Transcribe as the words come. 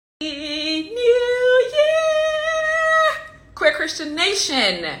Christian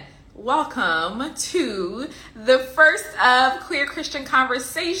Nation. Welcome to the first of Queer Christian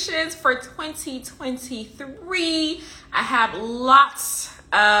Conversations for 2023. I have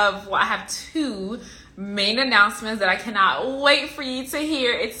two main announcements that I cannot wait for you to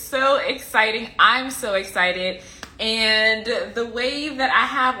hear. It's so exciting. I'm so excited. And the way that I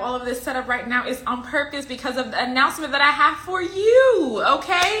have all of this set up right now is on purpose because of the announcement that I have for you,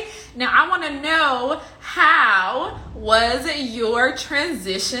 okay? Now, I want to know, how was your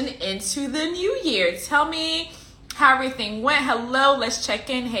transition into the new year? Tell me how everything went. Hello, let's check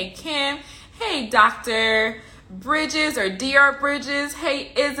in. Hey, Kim. Hey, Dr. Bridges or Dr. Bridges.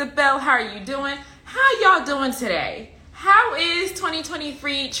 Hey, Isabel, how are you doing? How y'all doing today? How is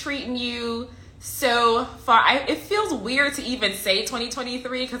 2023 treating you so far? It feels weird to even say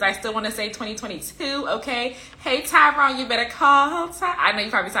 2023 because I still want to say 2022, okay? Hey, Tyrone, you better call. I know you're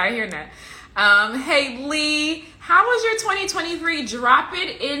probably tired of hearing that. Hey, Lee, how was your 2023? Drop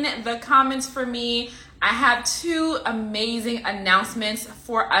it in the comments for me. I have two amazing announcements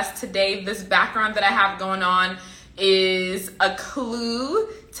for us today. This background that I have going on is a clue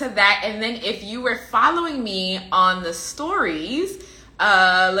to that. And then if you were following me on the stories,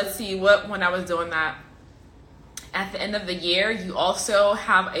 let's see when I was doing that at the end of the year, you also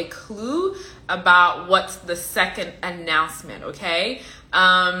have a clue about what's the second announcement, okay?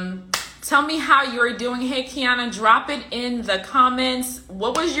 Tell me how you're doing. Hey, Kiana, drop it in the comments.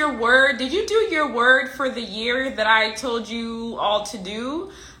 What was your word? Did you do your word for the year that I told you all to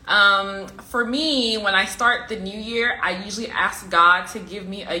do? For me, when I start the new year, I usually ask God to give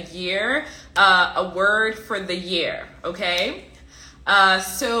me a word for the year, okay?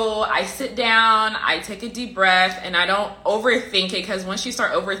 So I sit down, I take a deep breath, and I don't overthink it, because once you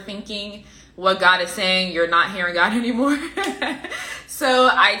start overthinking what God is saying, you're not hearing God anymore. So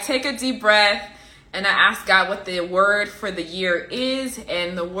I take a deep breath and I ask God what the word for the year is.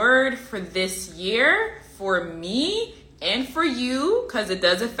 And the word for this year for me and for you, because it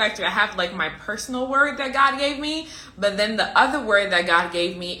does affect you. I have like my personal word that God gave me, but then the other word that God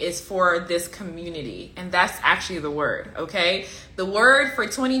gave me is for this community. And that's actually the word, okay? The word for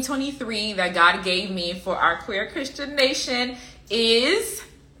 2023 that God gave me for our Queer Christian Nation is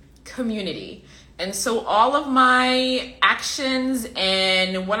community. And so all of my actions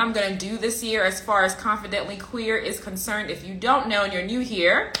and what I'm going to do this year as far as Confidently Queer is concerned, if you don't know and you're new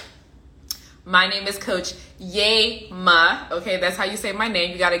here, my name is Coach Yay Ma. Okay, that's how you say my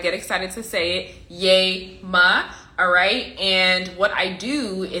name. You got to get excited to say it. Yay Ma. All right. And what I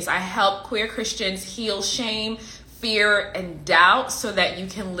do is I help queer Christians heal shame, fear, and doubt so that you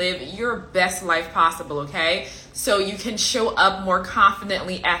can live your best life possible. Okay. So you can show up more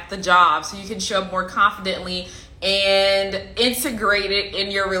confidently at the job. So you can show up more confidently and integrate it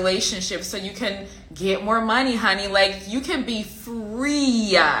in your relationship so you can get more money, honey. Like, you can be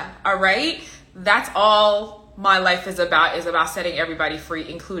free. All right. That's all my life is about setting everybody free,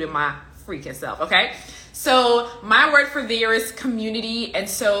 including my freaking self. Okay. So my word for the year is community. And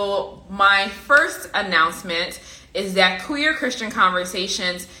so my first announcement is that Queer Christian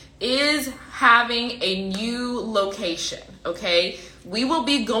Conversations is having a new location, okay? We will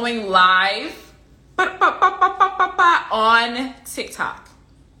be going live on TikTok.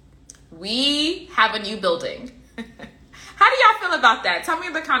 We have a new building. How do y'all feel about that? Tell me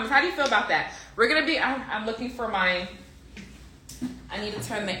in the comments. How do you feel about that? We're going to be, I'm looking for I need to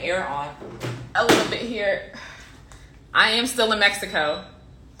turn the air on a little bit here. I am still in Mexico,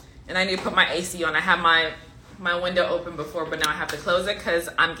 and I need to put my AC on. I have my window open before, but now I have to close it because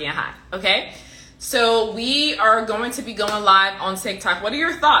I'm getting hot, okay? So we are going to be going live on TikTok. What are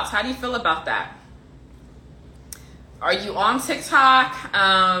your thoughts? How do you feel about that? Are you on TikTok?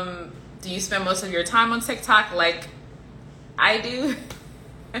 Do you spend most of your time on TikTok like I do?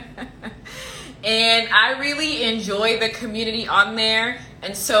 And I really enjoy the community on there.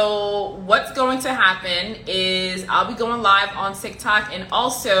 And so what's going to happen is I'll be going live on TikTok, and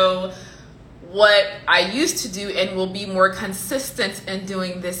also what I used to do and will be more consistent in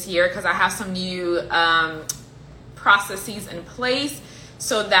doing this year, because I have some new processes in place,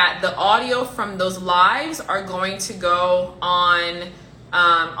 so that the audio from those lives are going to go on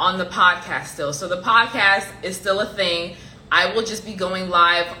the podcast still. So the podcast is still a thing. I will just be going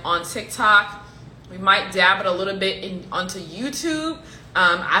live on TikTok. We might dab it a little bit onto YouTube.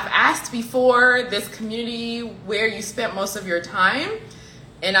 I've asked before this community where you spent most of your time,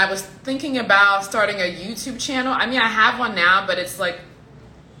 and I was thinking about starting a YouTube channel. I mean, I have one now, but it's like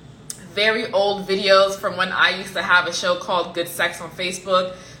very old videos from when I used to have a show called Good Sex on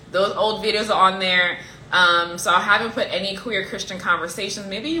Facebook. Those old videos are on there. So I haven't put any queer Christian conversations.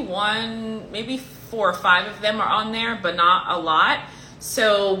 Maybe 4 or 5 of them are on there, but not a lot.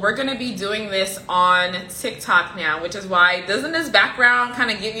 So we're going to be doing this on TikTok now, which is why, doesn't this background kind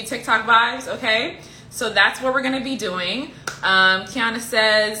of give you TikTok vibes? Okay. So that's what we're going to be doing. Kiana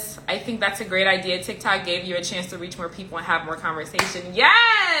says, I think that's a great idea. TikTok gave you a chance to reach more people and have more conversation.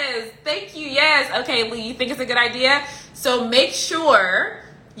 Yes. Thank you. Yes. Okay, Lee, you think it's a good idea? So make sure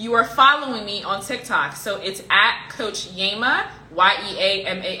you are following me on TikTok. So it's at Coach Yamah,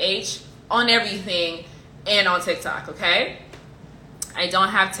 YEAMAH, on everything and on TikTok, okay? I don't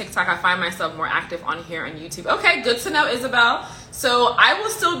have TikTok. I find myself more active on here on YouTube. Okay, good to know, Isabel. So I will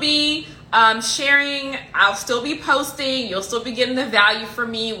still be sharing. I'll still be posting. You'll still be getting the value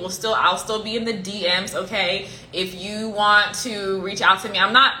from me. I'll still be in the DMs, okay? If you want to reach out to me,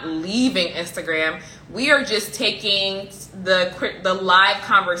 I'm not leaving Instagram. We are just taking the live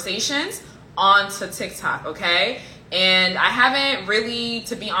conversations onto TikTok, okay? And I haven't really,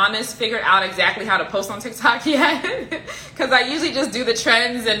 to be honest, figured out exactly how to post on TikTok yet, because I usually just do the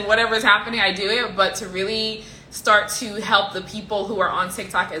trends and whatever's happening, I do it. But to really start to help the people who are on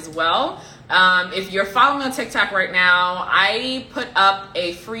TikTok as well. If you're following on TikTok right now, I put up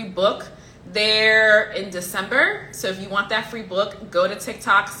a free book there in December. So if you want that free book, go to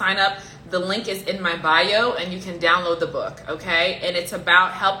TikTok, sign up. The link is in my bio and you can download the book, okay? And it's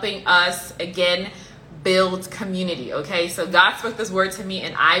about helping us, again, build community, okay? So God spoke this word to me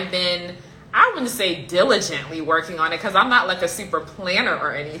and I've been, I wouldn't say diligently working on it, because I'm not like a super planner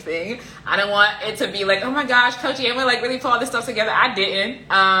or anything. I don't want it to be like, oh my gosh, Coach Yamah like really put all this stuff together. I didn't.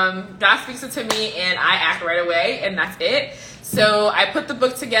 God speaks it to me and I act right away, and that's it. So I put the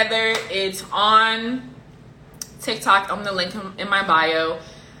book together. It's on TikTok. I'm gonna link in my bio.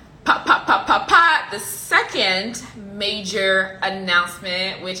 The second major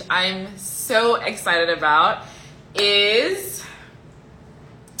announcement, which I'm so excited about, is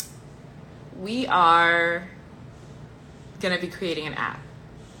we are going to be creating an app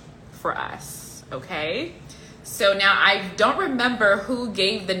for us, okay? So now I don't remember who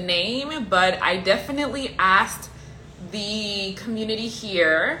gave the name, but I definitely asked the community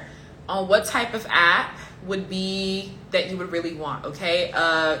here on what type of app would be that you would really want, okay?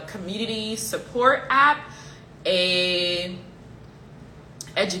 A community support app, a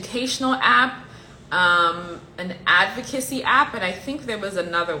educational app, an advocacy app, and I think there was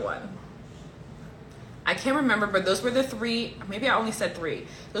another one. I can't remember, but those were the 3. Maybe I only said 3.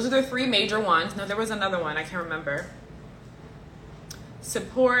 Those are the 3 major ones. No, there was another one. I can't remember.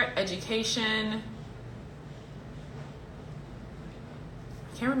 Support, education.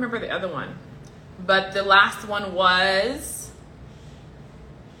 I can't remember the other one. But the last one was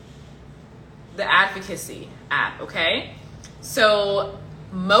the advocacy app, okay? So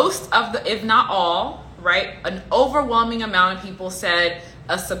most of the, if not all, right, an overwhelming amount of people said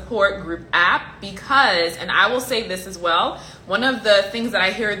a support group app, because, and I will say this as well, one of the things that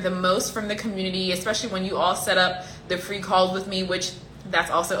I hear the most from the community, especially when you all set up the free calls with me, which that's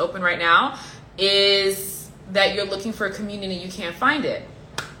also open right now, is that you're looking for a community, you can't find it.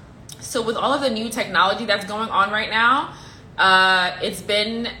 So with all of the new technology that's going on right now, it's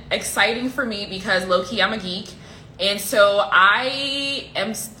been exciting for me because low-key I'm a geek. And so I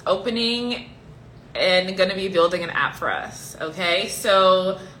am opening and going to be building an app for us, okay?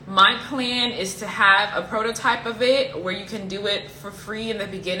 So my plan is to have a prototype of it where you can do it for free in the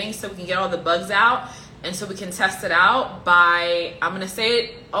beginning so we can get all the bugs out and so we can test it out by, I'm going to say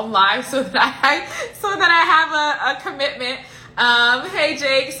it on live so that I have a commitment. Hey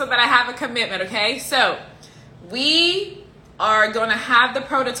Jake, so that I have a commitment, okay? So we are going to have the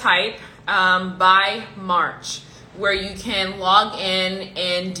prototype by March, where you can log in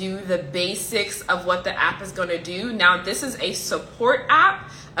and do the basics of what the app is going to do. Now, this is a support app,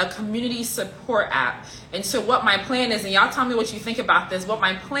 a community support app. And so what my plan is, and y'all tell me what you think about this, what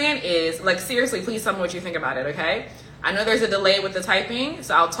my plan is, like seriously, please tell me what you think about it, okay? I know there's a delay with the typing,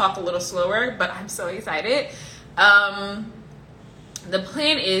 so I'll talk a little slower, but I'm so excited. The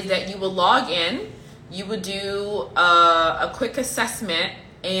plan is that you will log in, you would do a quick assessment,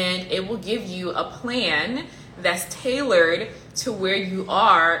 and it will give you a plan that's tailored to where you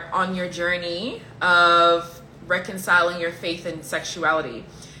are on your journey of reconciling your faith and sexuality.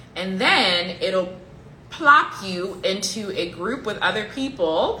 And then it'll plop you into a group with other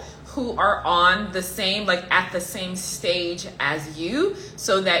people who are on the same, like at the same stage as you,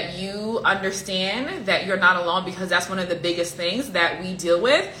 so that you understand that you're not alone, because that's one of the biggest things that we deal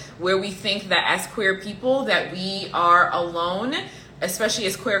with, where we think that as queer people that we are alone, especially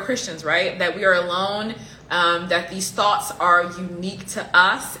as queer Christians, right? That we are alone that these thoughts are unique to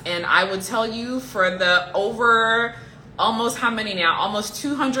us. And I would tell you, for the over almost how many now? Almost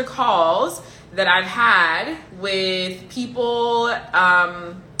 200 calls that I've had with people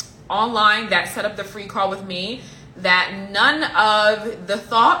online that set up the free call with me, that none of the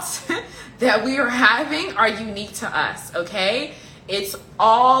thoughts that we are having are unique to us, okay? It's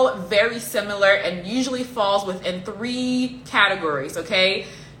all very similar and usually falls within 3 categories, okay?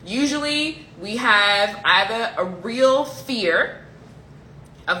 Usually we have either a real fear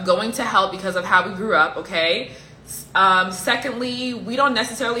of going to hell because of how we grew up, okay? Secondly, we don't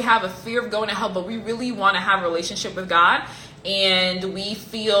necessarily have a fear of going to hell, but we really want to have a relationship with God, and we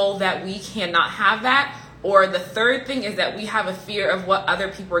feel that we cannot have that. Or the third thing is that we have a fear of what other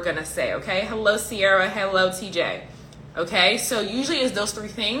people are going to say, okay? Hello, Sierra. Hello, TJ. Okay, so usually it's those 3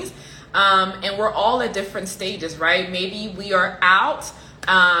 things, and we're all at different stages, right? Maybe we are out,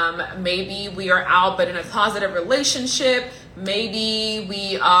 but in a closeted relationship. Maybe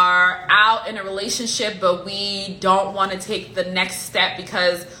we are out in a relationship, but we don't want to take the next step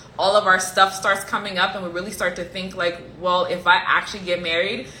because all of our stuff starts coming up, and we really start to think like, well, if I actually get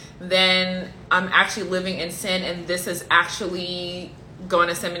married, then I'm actually living in sin, and this is actually going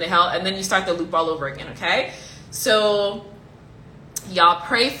to send me to hell. And then you start the loop all over again, okay? So y'all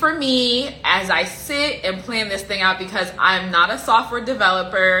pray for me as I sit and plan this thing out, because I'm not a software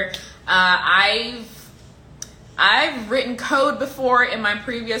developer. I've written code before in my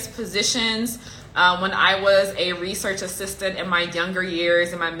previous positions when I was a research assistant in my younger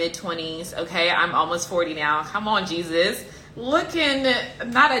years, in my mid-20s. Okay, I'm almost 40 now. Come on, Jesus. Looking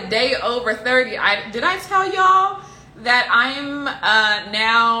not a day over 30. Did I tell y'all that I'm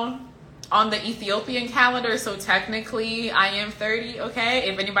now on the Ethiopian calendar? So technically I am 30, okay?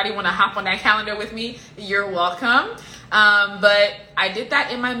 If anybody want to hop on that calendar with me, you're welcome. But I did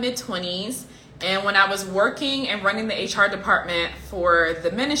that in my mid-20s. And when I was working and running the HR department for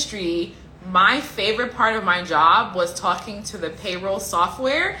the ministry, my favorite part of my job was talking to the payroll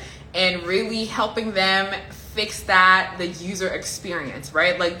software and really helping them fix the user experience,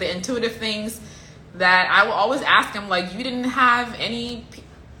 right? Like the intuitive things that I will always ask them, like, you didn't have any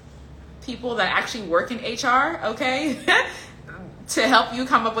people that actually work in HR, okay, to help you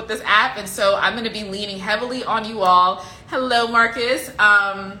come up with this app. And so I'm going to be leaning heavily on you all. Hello, Marcus.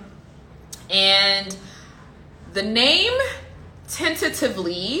 And the name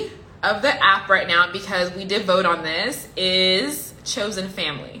tentatively of the app right now, because we did vote on this, is Chosen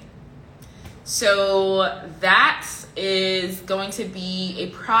Family. So that is going to be a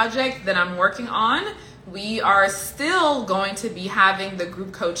project that I'm working on. We are still going to be having the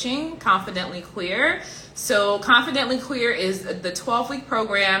group coaching, Confidently Queer. So Confidently Queer is the 12-week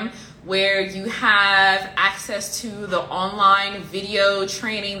program where you have access to the online video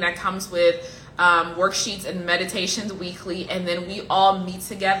training that comes with worksheets and meditations weekly, and then we all meet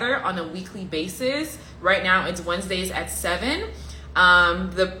together on a weekly basis. Right now it's Wednesdays at 7.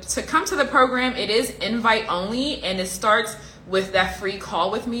 To come to the program, it is invite only, and it starts with that free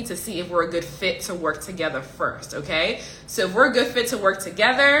call with me to see if we're a good fit to work together first, okay? So if we're a good fit to work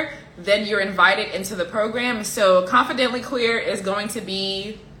together, then you're invited into the program. So Confidently Queer is going to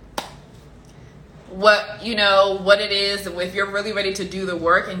be what it is. If you're really ready to do the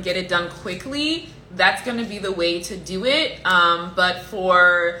work and get it done quickly, that's going to be the way to do it. But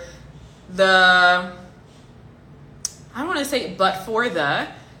for the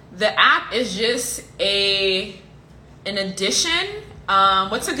app is just an addition.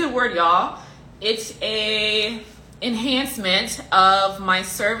 What's a good word, y'all? It's a enhancement of my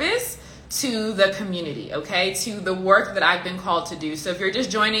service to the community, okay? To the work that I've been called to do. So if you're just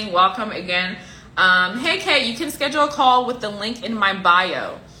joining, welcome again. Hey Kay, you can schedule a call with the link in my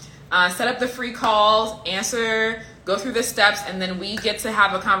bio. Set up the free calls, go through the steps, and then we get to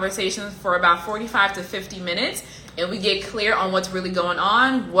have a conversation for about 45 to 50 minutes, and we get clear on what's really going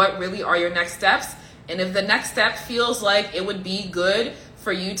on, what really are your next steps. And if the next step feels like it would be good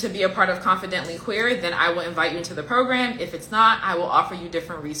for you to be a part of Confidently Queer, then I will invite you into the program. If it's not, I will offer you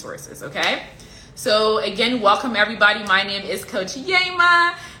different resources, okay? So again, welcome everybody. My name is Coach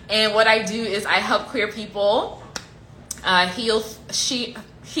Yema, and what I do is I help queer people heal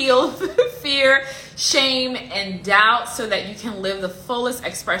fear, shame, and doubt so that you can live the fullest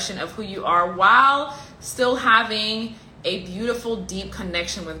expression of who you are while still having a beautiful, deep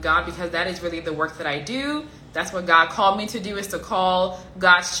connection with God, because that is really the work that I do. That's what God called me to do, is to call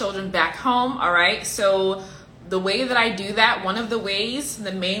God's children back home, all right? So the way that I do that, one of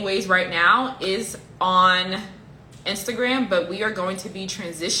the main ways right now is on Instagram, but we are going to be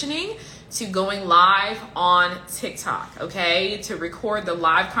transitioning to going live on TikTok, okay? To record the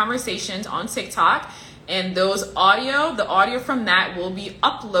live conversations on TikTok. And the audio from that will be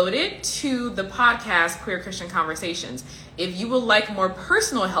uploaded to the podcast, Queer Christian Conversations. If you would like more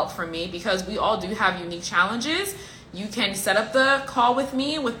personal help from me, because we all do have unique challenges, you can set up the call with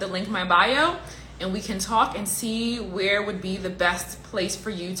me with the link in my bio, and we can talk and see where would be the best place for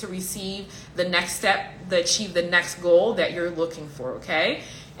you to receive the next step, to achieve the next goal that you're looking for, okay?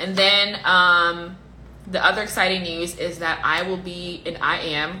 And then the other exciting news is that I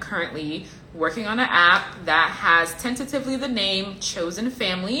am currently working on an app that has tentatively the name Chosen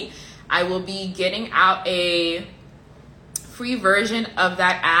Family. I will be getting out a free version of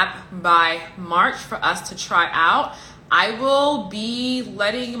that app by March for us to try out. I will be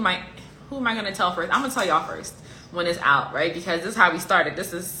letting who am I going to tell first? I'm going to tell y'all first when it's out, right? Because this is how we started.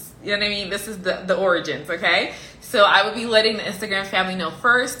 This is, you know what I mean? This is the origins, okay? So I will be letting the Instagram family know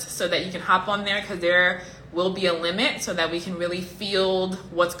first so that you can hop on there, because there will be a limit so that we can really field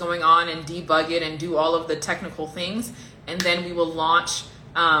what's going on and debug it and do all of the technical things. And then we will launch,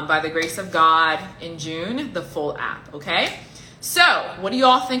 by the grace of God, in June, the full app, okay? So what do you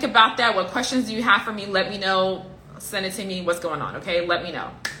all think about that? What questions do you have for me? Let me know. Send it to me. What's going on, okay? Let me know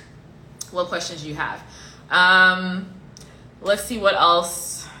what questions you have. Let's see what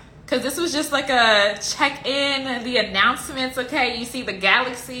else. Because this was just like a check-in, the announcements, okay? You see the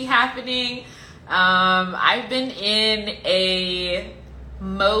galaxy happening. I've been in a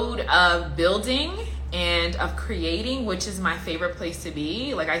mode of building and of creating, which is my favorite place to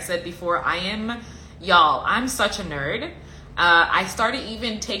be. Like I said before, I'm such a nerd. I started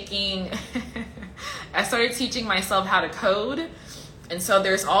teaching myself how to code. And so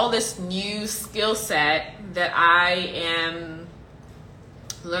there's all this new skill set that I am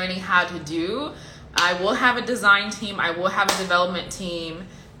learning how to do. I will have a design team. I will have a development team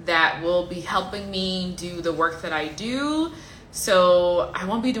that will be helping me do the work that I do. So I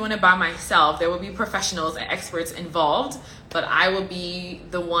won't be doing it by myself. There will be professionals and experts involved, but I will be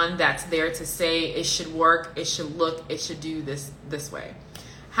the one that's there to say it should work, it should look, it should do this way.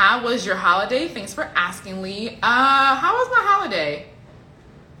 How was your holiday? Thanks for asking, Lee. How was my holiday?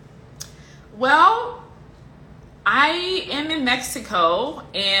 Well, I am in Mexico,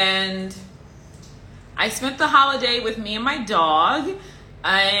 and I spent the holiday with me and my dog.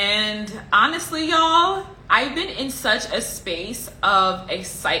 And honestly, y'all, I've been in such a space of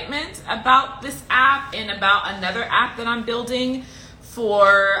excitement about this app and about another app that I'm building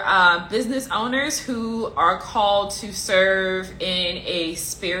for business owners who are called to serve in a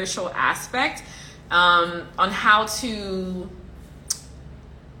spiritual aspect, on how to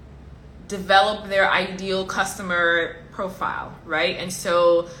develop their ideal customer profile, right? And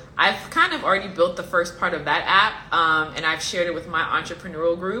so I've kind of already built the first part of that app, and I've shared it with my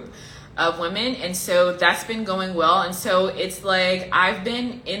entrepreneurial group of women, and so that's been going well. And so it's like I've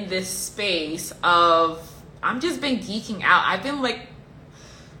been in this space of, I'm just been geeking out. I've been like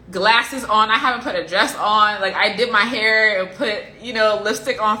glasses on. I haven't put a dress on. Like I did my hair and put,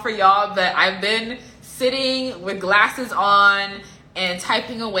 lipstick on for y'all, but I've been sitting with glasses on and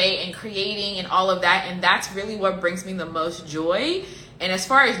typing away and creating and all of that. And that's really what brings me the most joy. And as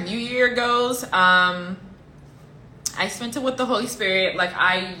far as New Year goes, I spent it with the Holy Spirit like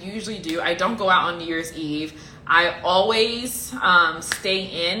I usually do. I don't go out on New Year's Eve. I always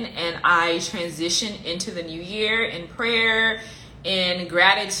stay in, and I transition into the new year in prayer, in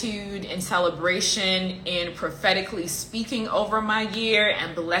gratitude, in celebration, in prophetically speaking over my year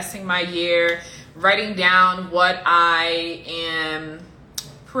and blessing my year, writing down what I am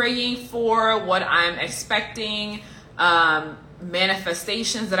praying for, what I'm expecting,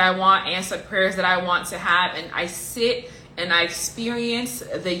 manifestations that I want, answered prayers that I want to have, and I sit and I experience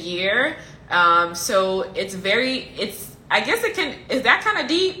the year. So is that kind of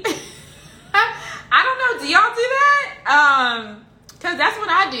deep? I don't know. Do y'all do that? Because that's what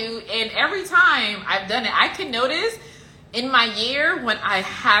I do. And every time I've done it, I can notice in my year when I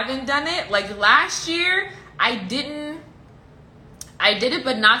haven't done it. Like last year, I did it,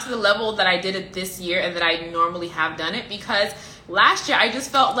 but not to the level that I did it this year and that I normally have done it. Because last year, I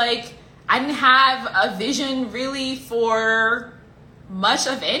just felt like I didn't have a vision really for much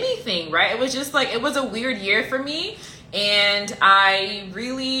of anything, right? It was just like, it was a weird year for me. And I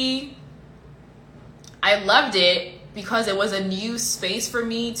loved it because it was a new space for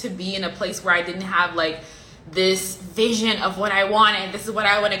me to be in a place where I didn't have like this vision of what I want, and this is what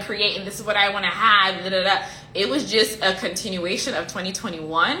I want to create, and this is what I want to have. It was just a continuation of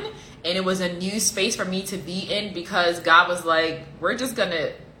 2021, and it was a new space for me to be in because God was like, we're just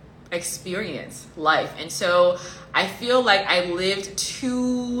gonna experience life. And so I feel like I lived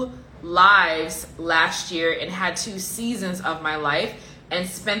 2 lives last year and had 2 seasons of my life, and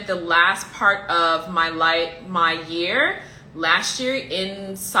spent the last part of my year last year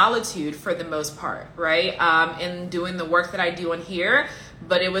in solitude for the most part, right? In doing the work that I do on here,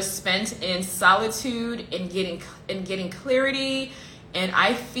 but it was spent in solitude and getting clarity. And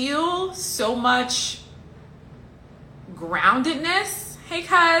I feel so much groundedness. Hey,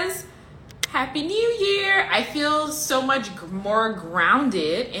 cuz, Happy New Year. I feel so much more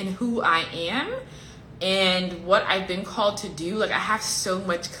grounded in who I am and what I've been called to do. Like, I have so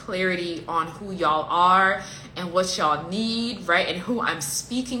much clarity on who y'all are and what y'all need, right? And who I'm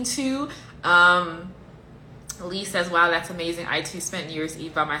speaking to. Lee says, wow, that's amazing. I too spent New Year's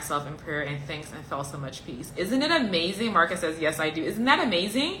Eve by myself in prayer and thanks and felt so much peace. Isn't it amazing? Marcus says, yes, I do. Isn't that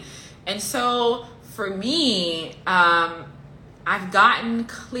amazing? And so for me, I've gotten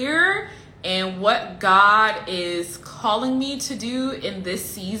clearer in what God is calling me to do in this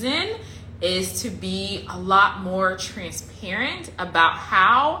season is to be a lot more transparent about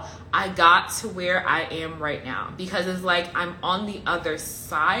how I got to where I am right now. Because it's like I'm on the other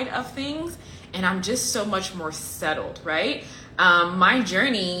side of things and I'm just so much more settled, right? My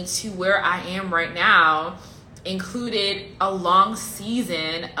journey to where I am right now included a long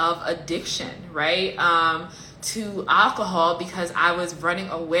season of addiction, right? To alcohol, because I was running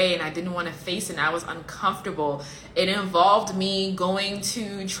away and I didn't want to face it and I was uncomfortable. It involved me going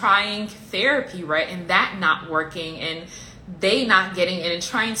to trying therapy, right? And that not working and they not getting it and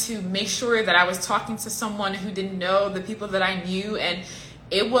trying to make sure that I was talking to someone who didn't know the people that I knew. And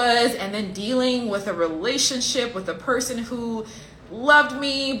then dealing with a relationship with a person who loved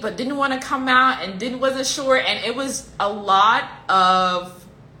me but didn't want to come out and wasn't sure. And it was a lot of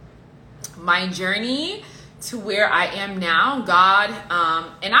my journey to where I am now, God,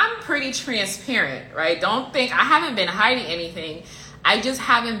 and I'm pretty transparent, right? Don't think I haven't been hiding anything. I just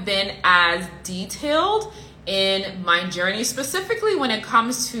haven't been as detailed in my journey, specifically when it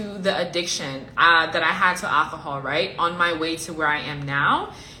comes to the addiction that I had to alcohol, right? On my way to where I am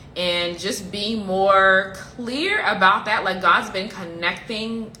now, and just being more clear about that. Like, God's been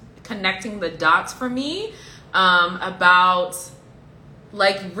connecting the dots for me about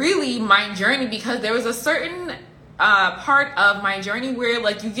like really my journey, because there was a certain part of my journey where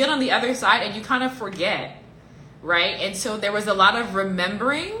like you get on the other side and you kind of forget, right? And so there was a lot of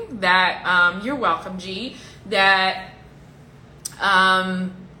remembering that you're welcome, G, that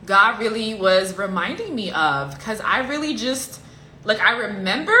God really was reminding me of, because I really just like I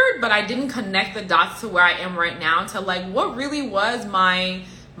remembered, but I didn't connect the dots to where I am right now to like what really was my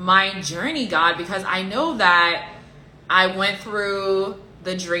journey, God, because I know that I went through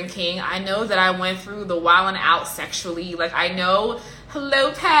the drinking. I know that I went through the wilding out sexually. Like, I know,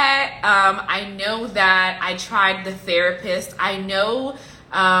 hello, Pat. I know that I tried the therapist. I know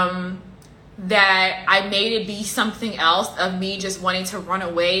that I made it be something else of me just wanting to run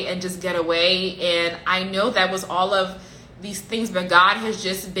away and just get away. And I know that was all of these things, but God has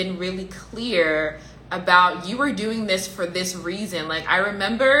just been really clear about, you were doing this for this reason. Like, I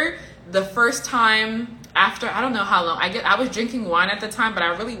remember the first time after, I don't know how long, I was drinking wine at the time, but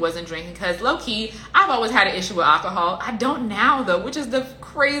I really wasn't drinking because low-key, I've always had an issue with alcohol. I don't now, though, which is the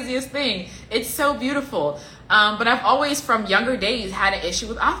craziest thing. It's so beautiful. But I've always, from younger days, had an issue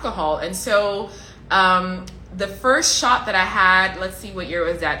with alcohol. And so the first shot that I had, let's see, what year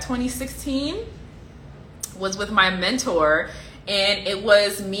was that? 2016, was with my mentor. And it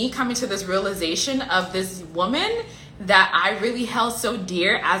was me coming to this realization of this woman that I really held so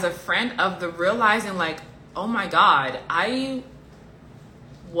dear as a friend, of the realizing like, oh my God, I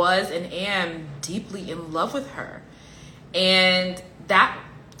was and am deeply in love with her. And that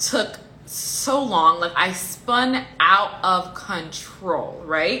took so long. Like, I spun out of control,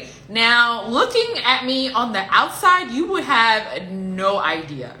 right? Now, looking at me on the outside, you would have no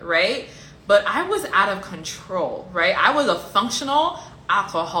idea, right? But I was out of control, right? I was a functional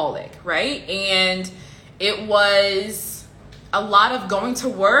alcoholic, right? And it was a lot of going to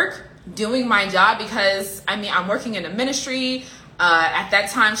work, doing my job, because I mean, I'm working in a ministry. At that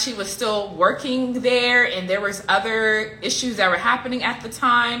time, she was still working there, and there was other issues that were happening at the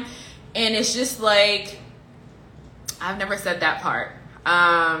time. And it's just like, I've never said that part.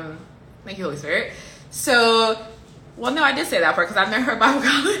 Thank you, Holy Spirit. So, well, no, I did say that part because I've met her at Bible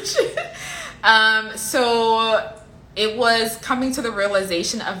college. So it was coming to the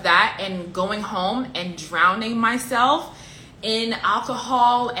realization of that and going home and drowning myself in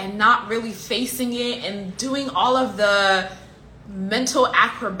alcohol and not really facing it and doing all of the mental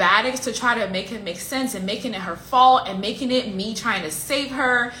acrobatics to try to make it make sense and making it her fault and making it me trying to save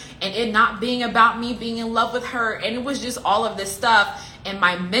her and it not being about me being in love with her. And it was just all of this stuff, and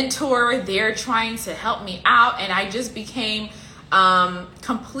my mentor there trying to help me out. And I just became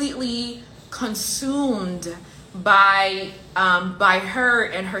completely consumed by her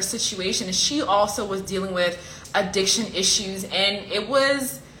and her situation. She also was dealing with addiction issues, and it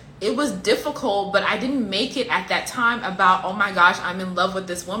was difficult, but I didn't make it at that time about, oh my gosh, I'm in love with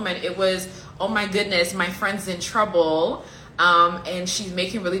this woman. It was, oh my goodness, my friend's in trouble, and she's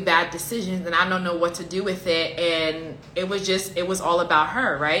making really bad decisions, and I don't know what to do with it. And it was all about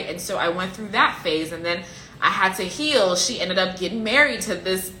her, right? And so I went through that phase, and then I had to heal. She ended up getting married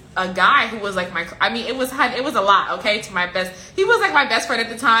to a guy who was like it was a lot, okay, he was like my best friend at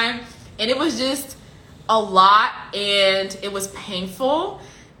the time, and it was just a lot, and it was painful.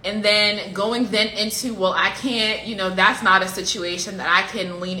 And then going into, well, I can't, that's not a situation that I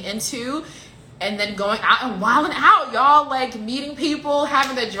can lean into. And then going out and wilding out, y'all, like meeting people,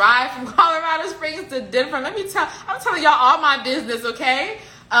 having to drive from Colorado Springs to Denver. I'm telling y'all all my business, okay?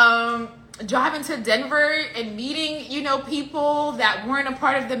 Driving to Denver and meeting, people that weren't a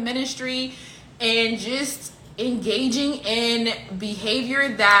part of the ministry, and just engaging in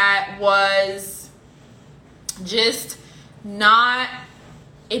behavior that was just not,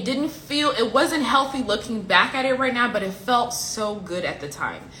 it wasn't healthy looking back at it right now, but it felt so good at the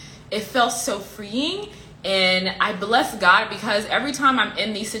time. It felt so freeing, and I bless God, because every time I'm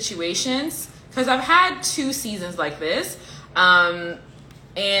in these situations, because I've had 2 seasons like this, and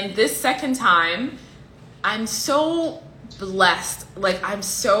this second time, I'm so blessed, like I'm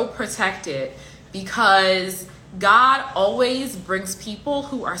so protected, because God always brings people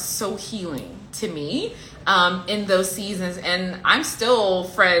who are so healing to me in those seasons. And I'm still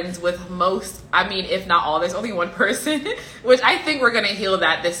friends with most, if not all, there's only one person, which I think we're going to heal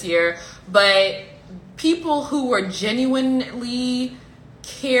that this year, but people who were genuinely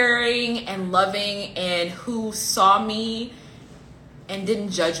caring and loving, and who saw me and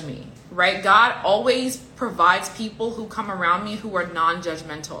didn't judge me, right? God always provides people who come around me who are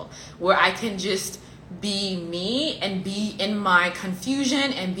non-judgmental, where I can just be me and be in my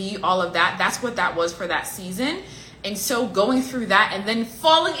confusion and be all of that. That's what that was for that season. And so going through that, and then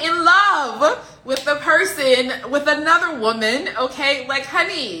falling in love with the person, with another woman, okay, like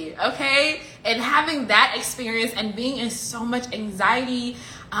honey, okay, and having that experience, and being in so much anxiety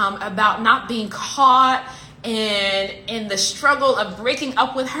about not being caught, and in the struggle of breaking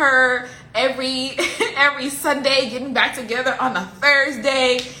up with her every Sunday, getting back together on a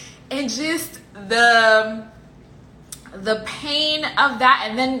Thursday, and just the pain of that.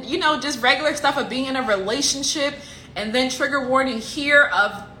 And then, just regular stuff of being in a relationship, and then trigger warning here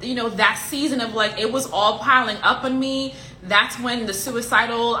of, that season of like, it was all piling up on me. That's when the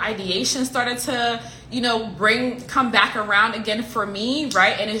suicidal ideation started to, come back around again for me,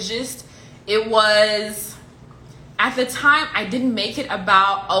 right? And it was, at the time, I didn't make it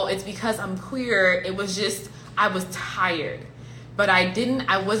about, oh, it's because I'm queer. It was just, I was tired. But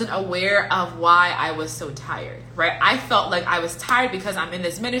I wasn't aware of why I was so tired, right? I felt like I was tired because I'm in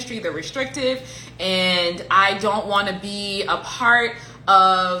this ministry, they're restrictive, and I don't want to be a part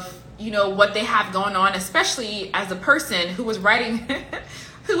of, what they have going on, especially as a person who was writing,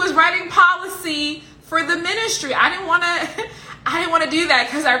 policy for the ministry. I didn't want to do that,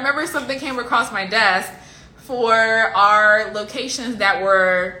 because I remember something came across my desk for our locations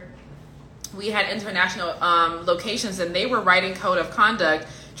we had international locations, and they were writing code of conduct,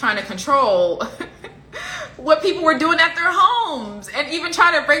 trying to control what people were doing at their homes, and even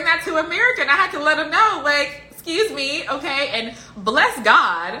trying to bring that to America. And I had to let them know, like, excuse me, okay? And bless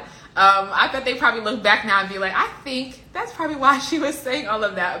God, I bet they probably look back now and be like, I think that's probably why she was saying all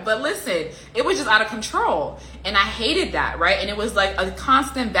of that. But listen, it was just out of control, and I hated that, right? And it was like a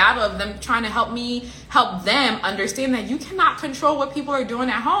constant battle of them trying to help them understand that you cannot control what people are doing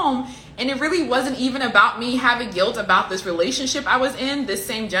at home. And it really wasn't even about me having guilt about this relationship I was in, this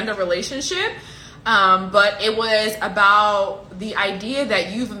same gender relationship, but it was about the idea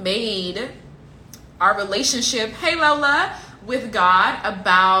that you've made our relationship, hey Lola, with God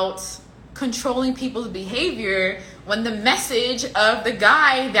about controlling people's behavior, when the message of the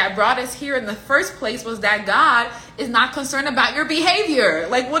guy that brought us here in the first place was that God is not concerned about your behavior.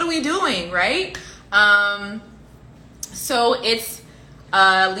 Like, what are we doing, right? So it's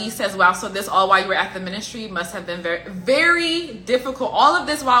Lee says, wow, so this all while you were at the ministry must have been very, very difficult. All of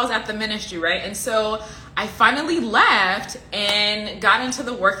this while I was at the ministry, right? And so I finally left and got into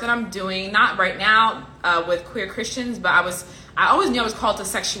the work that I'm doing, not right now with queer Christians, but I always knew I was called to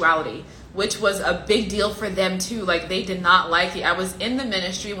sexuality, which was a big deal for them too. Like, they did not like it. I was in the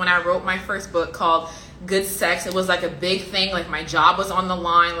ministry when I wrote my first book called Good Sex. It was like a big thing. Like, my job was on the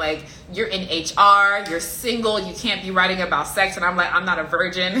line. Like, you're in HR, you're single, you can't be writing about sex. And I'm like, I'm not a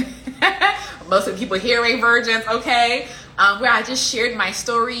virgin. Most of the people here ain't virgins, okay? where I just shared my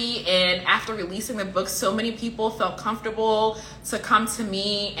story. And after releasing the book, so many people felt comfortable to come to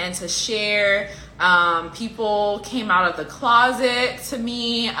me and to share. People came out of the closet to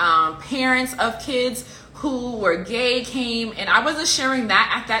me. Parents of kids who were gay came, and I wasn't sharing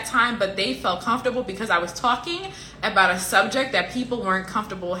that at that time, but they felt comfortable because I was talking about a subject that people weren't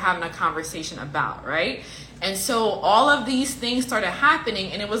comfortable having a conversation about, right? And so all of these things started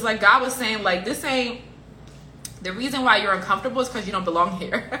happening, and it was like God was saying, like, this ain't, the reason why you're uncomfortable is because you don't belong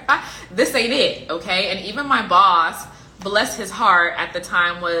here. This ain't it, okay? And even my boss, bless his heart at the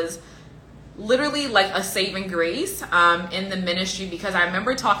time, was literally like a saving grace in the ministry, because I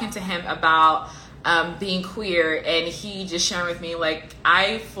remember talking to him about being queer, and he just sharing with me, like,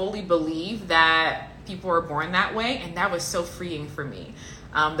 I fully believe that people are born that way, and that was so freeing for me.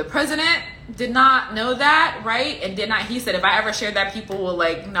 The president did not know that, right? And he said, if I ever shared that, people will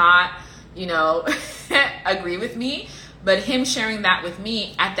like not, agree with me. But him sharing that with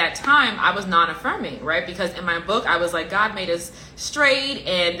me at that time, I was non-affirming, right? Because in my book, I was like, God made us straight,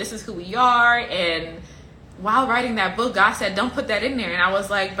 and this is who we are. And while writing that book, God said, don't put that in there. And I was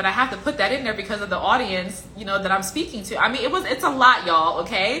like, but I have to put that in there because of the audience, that I'm speaking to. I mean, it's a lot, y'all,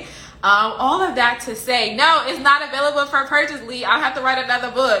 okay? All of that to say, no, it's not available for purchase, Lee. I'll have to write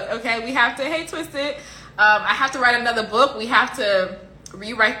another book, okay? We have to, hey, Twisted. I have to write another book. We have to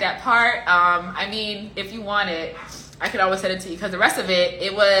rewrite that part. I mean, if you want it, I could always send it to you, because the rest of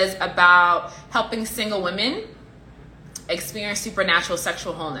it was about helping single women experience supernatural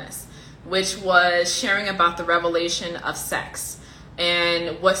sexual wholeness, which was sharing about the revelation of sex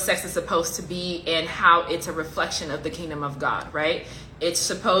and what sex is supposed to be and how it's a reflection of the kingdom of God, right? It's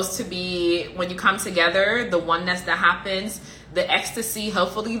supposed to be, when you come together, the oneness that happens, the ecstasy,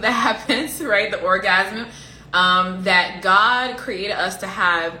 hopefully, that happens, right? The orgasm, that God created us to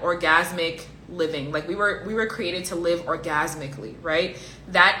have orgasmic living. Like we were created to live orgasmically, right?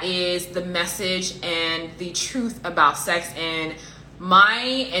 That is the message and the truth about sex. And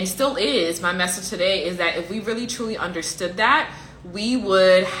still is my message today, is that if we really truly understood that, we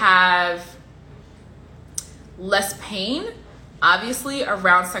would have less pain, obviously,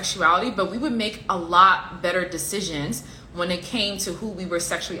 around sexuality, but we would make a lot better decisions when it came to who we were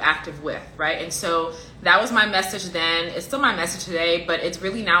sexually active with, right? And so that was my message then. It's still my message today, but it's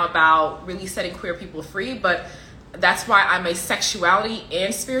really now about really setting queer people free. But that's why I'm a sexuality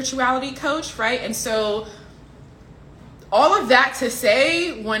and spirituality coach, right? And so all of that to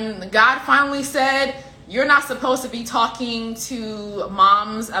say, when God finally said, you're not supposed to be talking to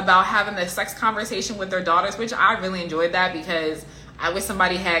moms about having a sex conversation with their daughters, which I really enjoyed that, because I wish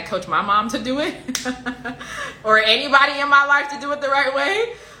somebody had coached my mom to do it or anybody in my life to do it the right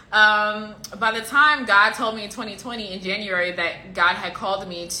way. By the time God told me in 2020 in January that God had called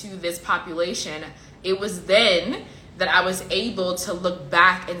me to this population, it was then that I was able to look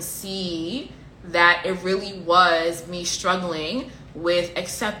back and see that it really was me struggling with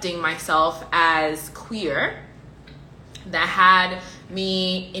accepting myself as queer, that had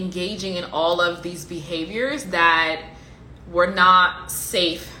me engaging in all of these behaviors that were not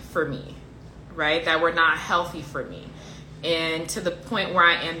safe for me, right? That were not healthy for me. And to the point where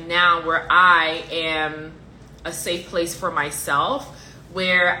I am now, where I am a safe place for myself,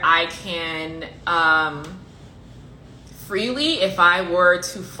 where I can freely, if I were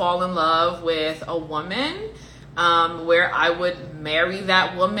to fall in love with a woman, where I would marry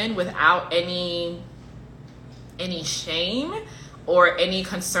that woman without any shame or any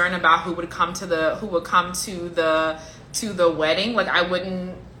concern about who would come to the wedding. Like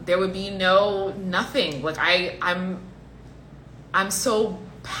there would be nothing. Like I'm so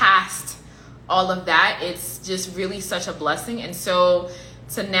past all of that. It's just really such a blessing. And so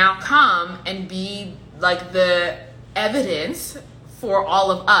to now come and be like the evidence for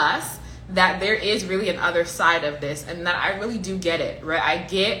all of us that there is really an other side of this, and that I really do get it, right? I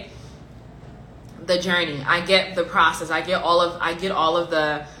get the journey. I get the process. I get all of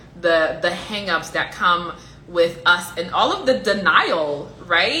the hang-ups that come with us, and all of the denial,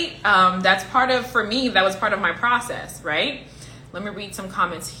 right? That's for me, that was part of my process, right? Let me read some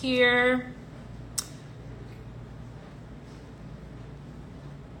comments here.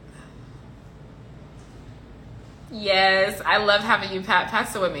 Yes, I love having you, Pat.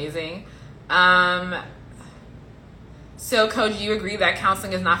 Pat's so amazing. So, Coach, you agree that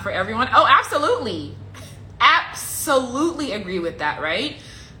counseling is not for everyone? Oh, absolutely. Absolutely agree with that, right?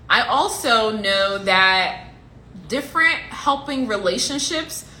 I also know that different helping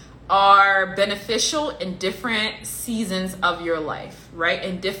relationships are beneficial in different seasons of your life, right?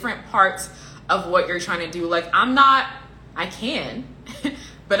 In different parts of what you're trying to do. Like, I can,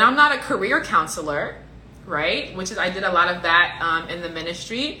 but I'm not a career counselor. right? Which is, I did a lot of that in the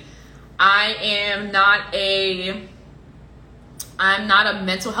ministry. I'm not a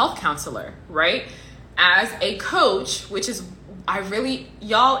mental health counselor, right? As a coach, which is,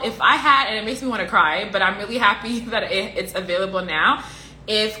 y'all, if I had, and it makes me want to cry, but I'm really happy that it's available now.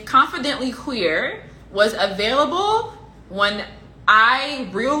 If Confidently Queer was available when I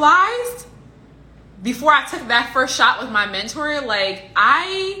realized, before I took that first shot with my mentor, like,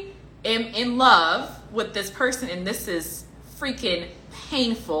 I am in love with this person and this is freaking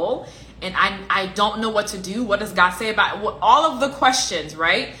painful, and I don't know what to do. What does God say about it? All of the questions,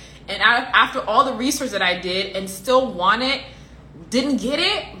 right? And after all the research that I did and still didn't get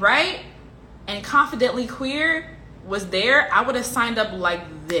it, right? And Confidently Queer was there, I would have signed up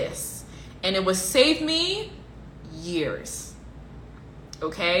like this. And it would save me years.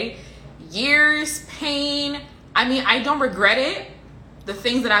 Okay? Years, pain. I mean, I don't regret it, the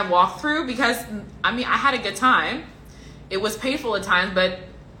things that I walked through, because, I mean, I had a good time. It was painful at times, but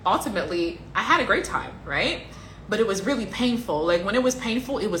ultimately, I had a great time, right? But it was really painful. Like, when it was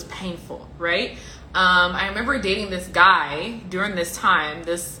painful, right? I remember dating this guy during this time.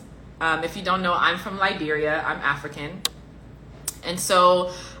 If you don't know, I'm from Liberia. I'm African. And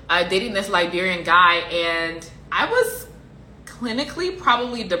so, dating this Liberian guy, and I was clinically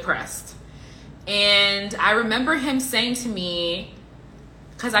probably depressed. And I remember him saying to me,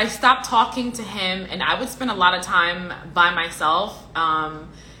 because I stopped talking to him, and I would spend a lot of time by myself,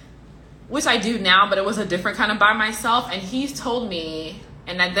 which I do now, but it was a different kind of by myself. And he's told me,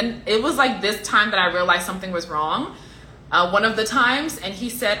 and then it was like this time that I realized something was wrong. One of the times, and he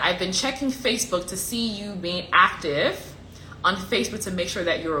said, I've been checking Facebook to see you being active on Facebook to make sure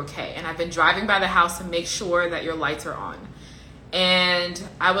that you're okay. And I've been driving by the house to make sure that your lights are on. And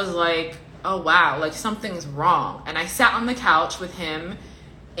I was like, oh wow, like something's wrong. And I sat on the couch with him,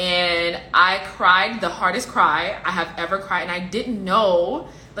 and I cried the hardest cry I have ever cried. And I didn't know,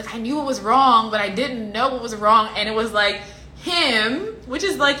 like, I knew it was wrong, but I didn't know what was wrong. And it was like him, which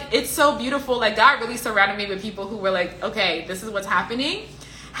is like, it's so beautiful. Like, God really surrounded me with people who were like, okay, this is what's happening.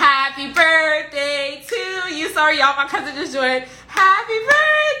 Happy birthday to you. Sorry, y'all, my cousin just joined. Happy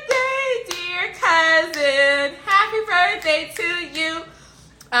birthday, dear cousin. Happy birthday to you.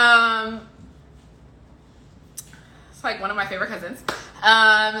 It's like one of my favorite cousins.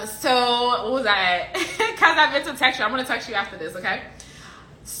 So what was I at? Cause I meant to text you. I'm gonna text you after this, okay?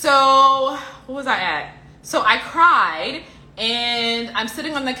 So what was I at? So I cried, and I'm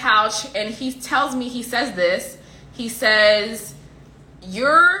sitting on the couch, and he says,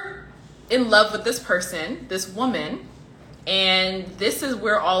 you're in love with this person, this woman, and this is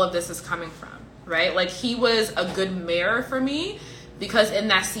where all of this is coming from, right? Like, he was a good mirror for me, because in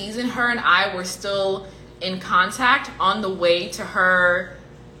that season, her and I were still in contact on the way to her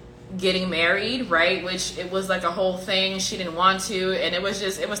getting married, right? Which it was like a whole thing. She didn't want to, and it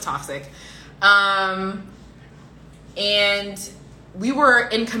was toxic. And we were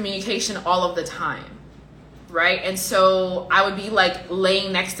in communication all of the time, right? And so I would be like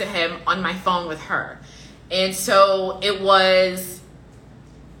laying next to him on my phone with her. And so it was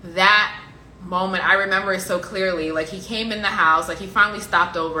that moment. I remember it so clearly. Like, he came in the house, like he finally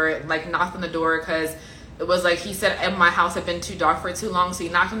stopped over, like knocked on the door, because it was like, he said my house had been too dark for too long. So he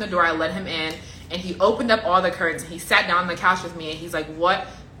knocked on the door, I let him in, and he opened up all the curtains. He sat down on the couch with me, and he's like, what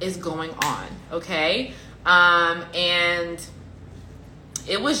is going on? Okay. And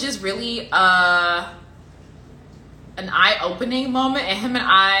it was just really an eye-opening moment, and him and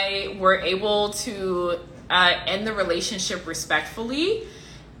I were able to end the relationship respectfully.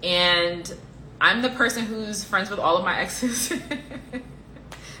 And I'm the person who's friends with all of my exes.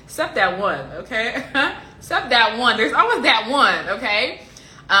 Except that one, okay? Except that one. There's always that one, okay?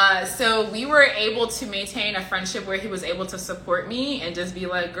 So we were able to maintain a friendship where he was able to support me and just be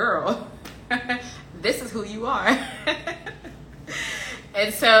like, girl, this is who you are.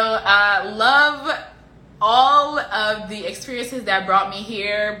 And so love all of the experiences that brought me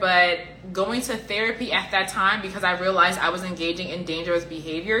here, but going to therapy at that time, because I realized I was engaging in dangerous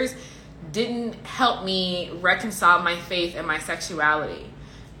behaviors, didn't help me reconcile my faith and my sexuality.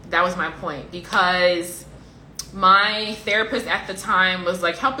 That was my point, because my therapist at the time was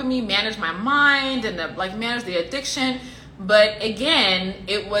like helping me manage my mind and like manage the addiction. But again,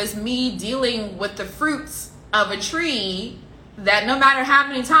 it was me dealing with the fruits of a tree that no matter how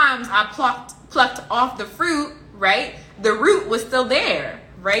many times I plucked off the fruit, right? The root was still there,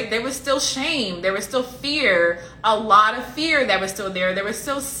 right? There was still shame. There was still fear, a lot of fear that was still there. There was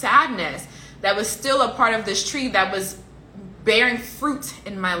still sadness that was still a part of this tree that was bearing fruit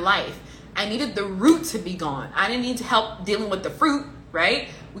in my life. I needed the root to be gone. I didn't need help dealing with the fruit, right?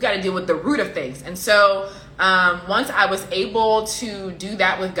 We got to deal with the root of things. And so once I was able to do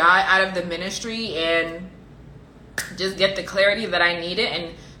that with God out of the ministry and just get the clarity that I needed,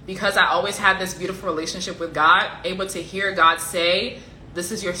 and because I always had this beautiful relationship with God, able to hear God say,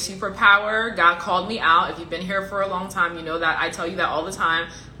 this is your superpower. God called me out. If you've been here for a long time, you know that I tell you that all the time.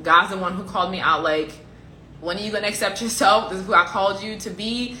 God's the one who called me out. Like, when are you going to accept yourself? This is who I called you to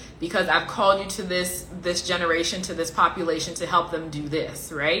be, because I've called you to this generation, to this population, to help them do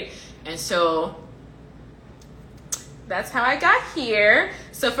this, right? And so that's how I got here.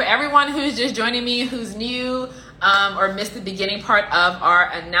 So for everyone who's just joining me, who's new or missed the beginning part of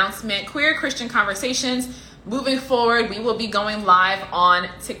our announcement, Queer Christian Conversations, moving forward, we will be going live on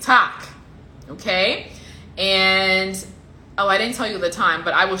TikTok, okay? And, oh, I didn't tell you the time,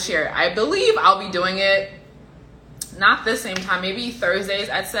 but I will share it. I believe I'll be doing it not the same time, maybe Thursdays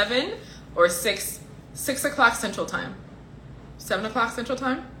at 7 or 6 o'clock Central Time. 7 o'clock Central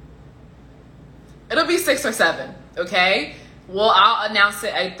Time? It'll be 6 or 7, okay? Well, I'll announce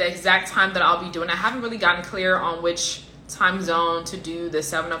it at the exact time that I'll be doing. I haven't really gotten clear on which time zone to do the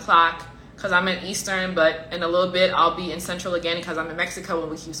 7 o'clock, because I'm in Eastern, but in a little bit I'll be in Central again because I'm in Mexico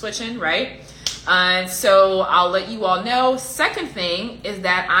and we keep switching, right? And so I'll let you all know. Second thing is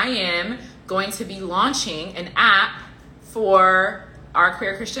that I am going to be launching an app for our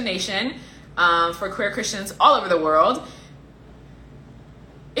Queer Christian Nation, for queer Christians all over the world,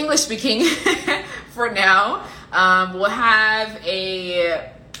 English speaking for now. We'll have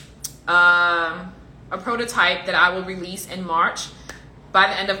a prototype that I will release in March, by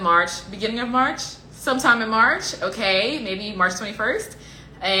the end of March, beginning of March, sometime in March, okay, maybe March 21st.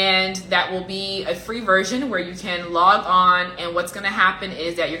 And that will be a free version where you can log on, and what's going to happen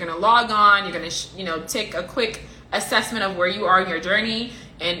is that you're going to log on, you're going to take a quick assessment of where you are in your journey,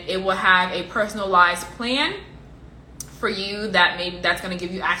 and it will have a personalized plan for you that's going to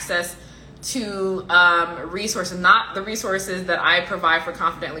give you access to resources, not the resources that I provide for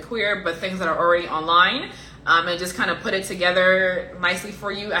Confidently Queer, but things that are already online, and just kind of put it together nicely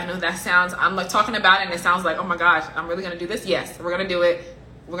for you. I know that sounds, I'm like talking about it and it sounds like, oh my gosh, I'm really going to do this. Yes, we're going to do it.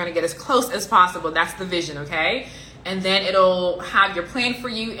 We're going to get as close as possible. That's the vision, okay? And then it'll have your plan for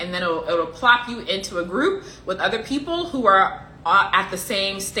you, and then it'll plop you into a group with other people who are at the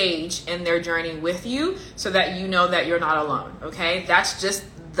same stage in their journey with you, so that you know that you're not alone, okay? That's just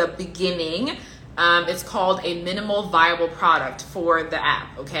the beginning. It's called a minimal viable product for the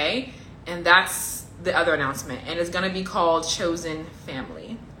app, okay? And that's the other announcement, and it's going to be called Chosen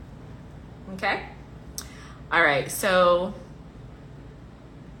Family, okay? All right, so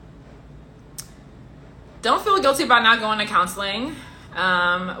don't feel guilty about not going to counseling.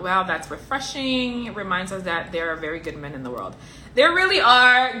 Well, that's refreshing. It reminds us that there are very good men in the world. There really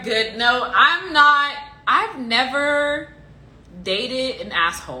are good. No, I'm not. I've never dated an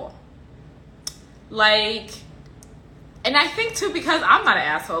asshole. Like, and I think too, because I'm not an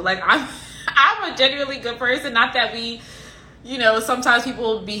asshole. Like, I'm a genuinely good person. Not that we, sometimes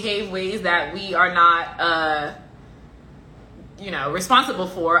people behave ways that we are not, responsible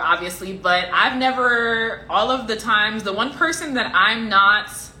for, obviously, but I've never, all of the times, the one person that I'm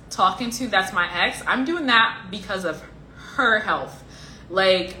not talking to, that's my ex, I'm doing that because of her health.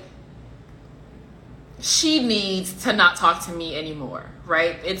 Like, she needs to not talk to me anymore,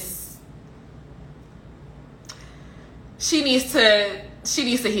 right? She needs to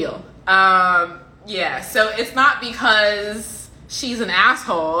heal. Yeah, so it's not because she's an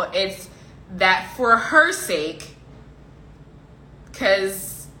asshole, it's that for her sake,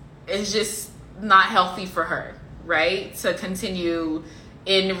 because it's just not healthy for her, right? To continue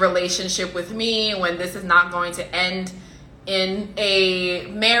in relationship with me when this is not going to end in a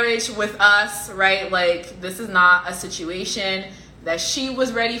marriage with us, right? Like, this is not a situation that she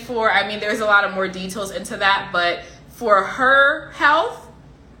was ready for. I mean, there's a lot of more details into that, but for her health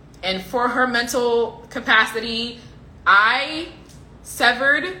and for her mental capacity, I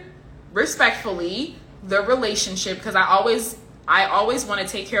severed respectfully the relationship, because I always want to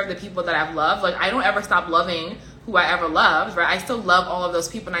take care of the people that I've loved. Like, I don't ever stop loving who I ever loved, right? I still love all of those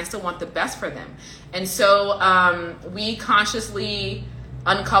people, and I still want the best for them. And so we consciously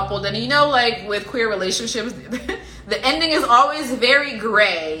uncoupled. And like with queer relationships, the ending is always very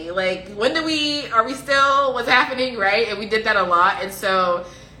gray. Like, are we still, what's happening, right? And we did that a lot. And so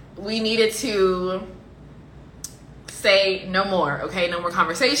we needed to say no more, okay? No more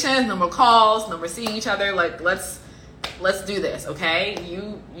conversations, no more calls, no more seeing each other. Like, let's do this, okay?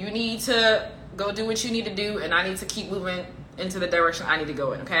 You need to go do what you need to do, and I need to keep moving into the direction I need to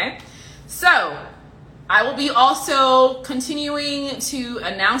go in, okay? So I will be also continuing to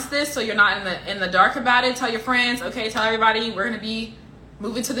announce this, so you're not in the dark about it. Tell your friends, okay? Tell everybody we're gonna be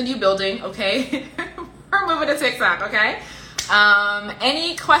moving to the new building, okay? We're moving to TikTok, okay?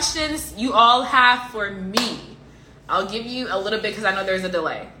 Any questions you all have for me? I'll give you a little bit because I know there's a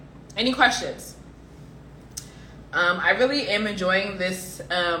delay. Any questions? I really am enjoying this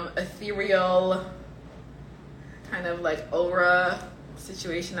ethereal kind of like aura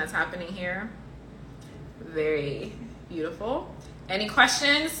situation that's happening here. Very beautiful. Any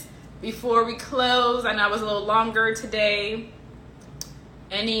questions before we close? I know I was a little longer today.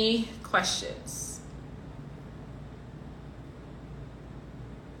 Any questions?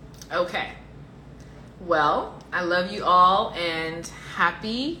 Okay. Well, I love you all and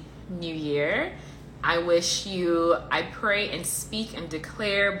happy New Year. I wish you, I pray and speak and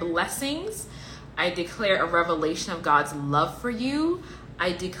declare blessings. I declare a revelation of God's love for you.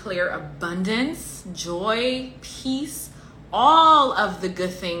 I declare abundance, joy, peace, all of the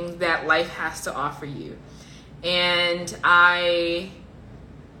good things that life has to offer you. And I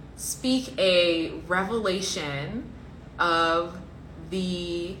speak a revelation of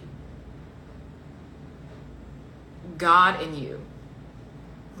the God in you.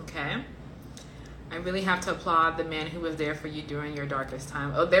 Okay? I really have to applaud the man who was there for you during your darkest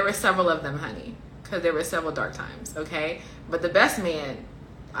time. Oh, there were several of them, honey, because there were several dark times, okay? But the best man,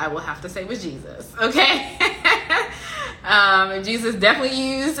 I will have to say, was Jesus, okay? Jesus definitely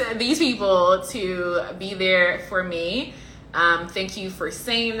used these people to be there for me. Thank you for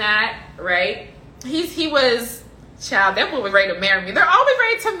saying that, right? He was, child, that boy was ready to marry me. They're always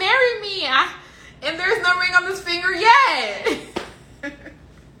ready to marry me. And there's no ring on this finger yet.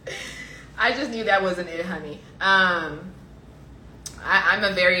 I just knew that wasn't it, honey. I'm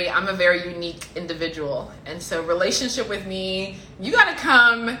a very unique individual. And so relationship with me, you gotta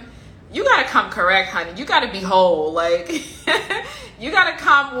come correct, honey. You gotta be whole. Like, you gotta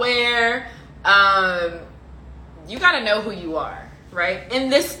come where, you gotta know who you are, right? In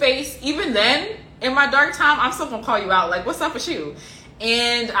this space, even then, in my dark time, I'm still gonna call you out. Like, what's up with you?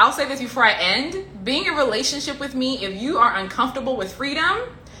 And I'll say this before I end. Being in a relationship with me, if you are uncomfortable with freedom,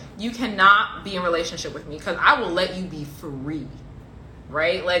 you cannot be in a relationship with me because I will let you be free,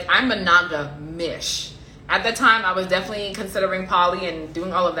 right? Like, I'm monogamish. At the time, I was definitely considering poly and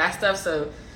doing all of that stuff. So